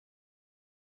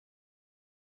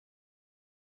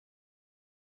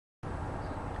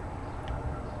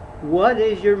What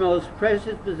is your most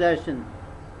precious possession?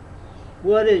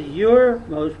 What is your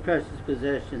most precious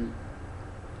possession?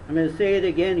 I'm going to say it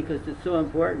again because it's so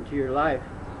important to your life.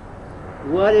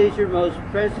 What is your most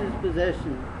precious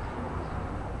possession?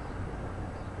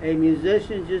 A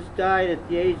musician just died at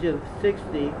the age of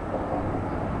 60.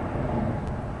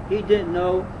 He didn't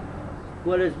know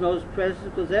what his most precious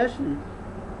possession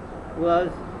was.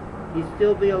 He'd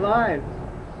still be alive.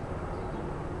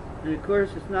 And of course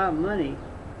it's not money.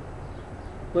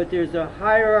 But there's a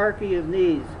hierarchy of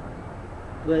needs.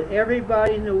 But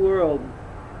everybody in the world,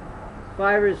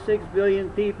 5 or 6 billion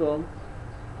people,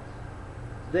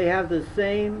 they have the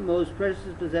same most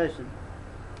precious possession.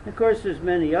 Of course there's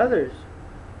many others.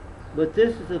 But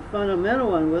this is a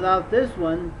fundamental one. Without this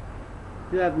one,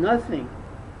 you have nothing.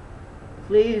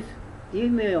 Please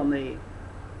email me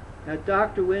at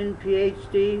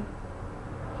drwinphd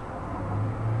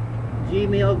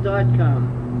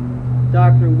gmail.com.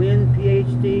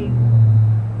 drwinphd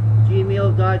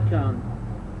gmail.com.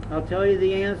 I'll tell you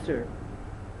the answer.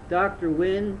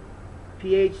 drwinphd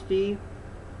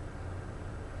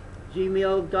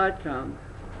gmail.com.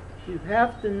 You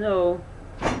have to know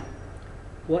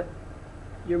what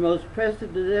your most precious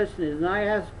possession is. And I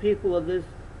ask people of this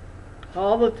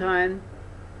all the time.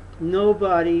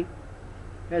 Nobody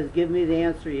has given me the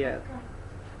answer yet.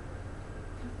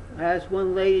 I asked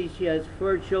one lady, she has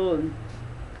 4 children.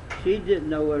 She didn't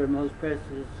know what her most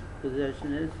precious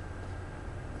possession is.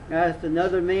 I asked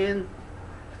another man,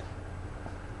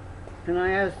 and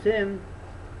I asked him,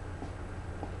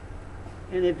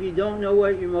 and if you don't know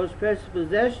what your most precious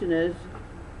possession is,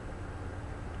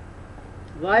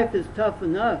 life is tough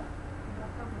enough.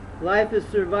 Life is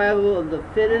survival of the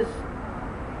fittest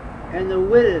and the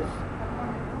wittest.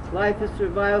 Life is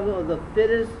survival of the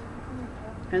fittest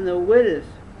and the wittest.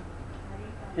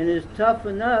 And it's tough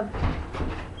enough,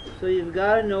 so you've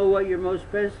got to know what your most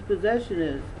precious possession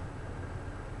is.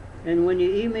 And when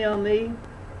you email me,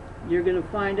 you're going to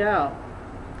find out.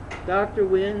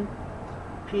 drwinphd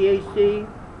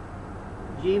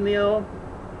gmail.com.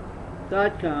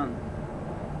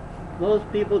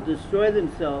 Most people destroy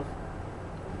themselves.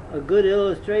 A good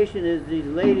illustration is these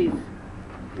ladies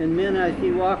and men I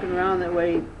see walking around that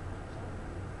weigh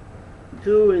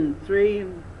 2 and 3,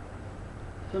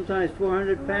 sometimes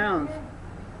 400 pounds.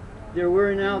 They're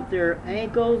wearing out their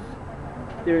ankles,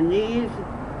 their knees,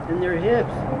 and their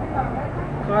hips.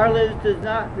 Cartilage does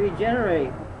not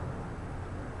regenerate.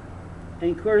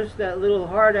 And of course that little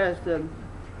heart has to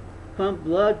pump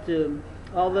blood to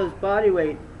all this body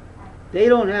weight. They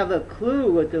don't have a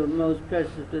clue what the most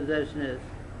precious possession is,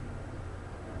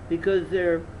 because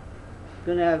they're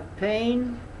going to have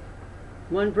pain.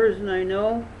 One person I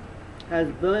know has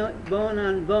bone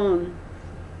on bone,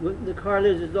 the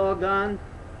cartilage is all gone,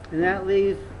 and that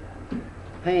leaves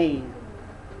pain.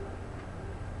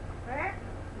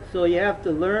 So you have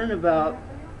to learn about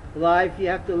life, you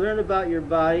have to learn about your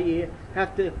body, you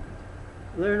have to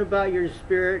learn about your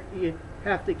spirit, you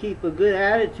have to keep a good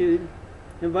attitude.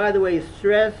 And by the way,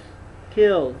 stress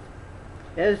kills.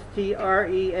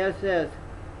 S-T-R-E-S-S.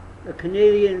 A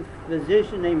Canadian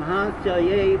physician named Hans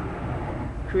Tellier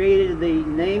created the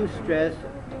name stress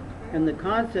and the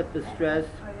concept of stress.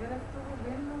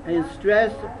 And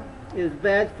stress is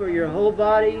bad for your whole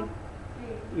body,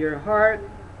 your heart,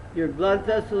 your blood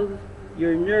vessels,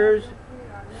 your nerves.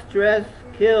 Stress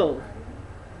kills.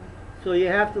 So you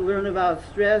have to learn about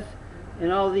stress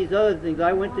and all these other things.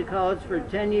 I went to college for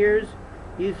 10 years,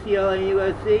 UCLA and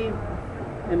USC,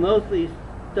 and mostly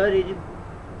studied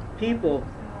people.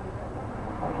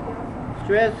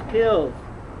 Stress kills.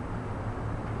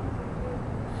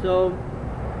 So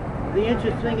the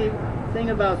interesting thing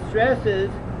about stress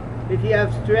is, if you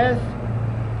have stress,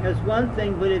 that's one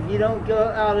thing, but if you don't go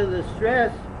out of the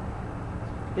stress,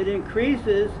 it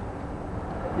increases.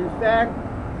 In fact,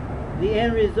 the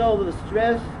end result of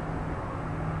stress,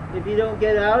 if you don't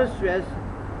get out of stress,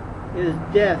 is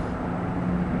death.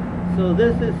 So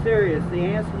this is serious. The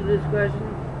answer to this question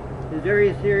is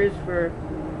very serious for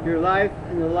your life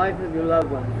and the life of your loved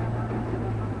ones.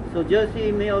 So just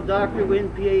email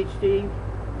drwinphd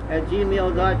at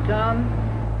gmail.com,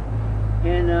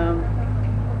 and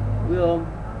we'll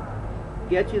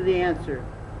get you the answer.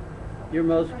 Your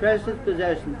most precious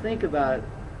possession. Think about it.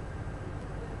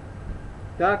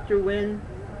 drwinphd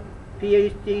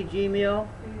Gmail,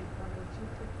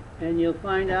 and you'll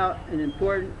find out an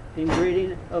important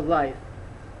ingredient of life.